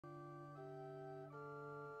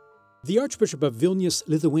The Archbishop of Vilnius,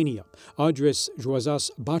 Lithuania, Audrys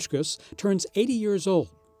Bačkis, turns 80 years old,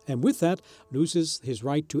 and with that loses his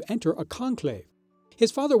right to enter a conclave.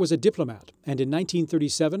 His father was a diplomat, and in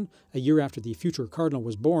 1937, a year after the future cardinal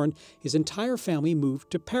was born, his entire family moved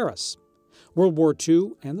to Paris. World War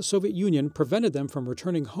II and the Soviet Union prevented them from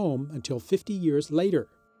returning home until 50 years later.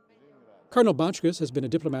 Cardinal Bačkis has been a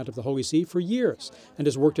diplomat of the Holy See for years and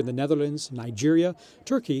has worked in the Netherlands, Nigeria,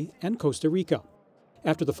 Turkey, and Costa Rica.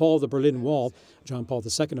 After the fall of the Berlin Wall, John Paul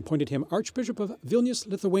II appointed him Archbishop of Vilnius,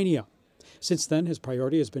 Lithuania. Since then, his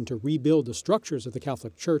priority has been to rebuild the structures of the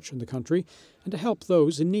Catholic Church in the country and to help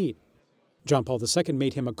those in need. John Paul II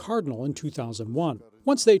made him a cardinal in 2001.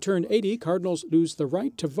 Once they turn 80, cardinals lose the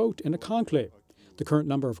right to vote in a conclave. The current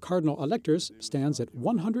number of cardinal electors stands at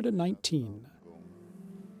 119.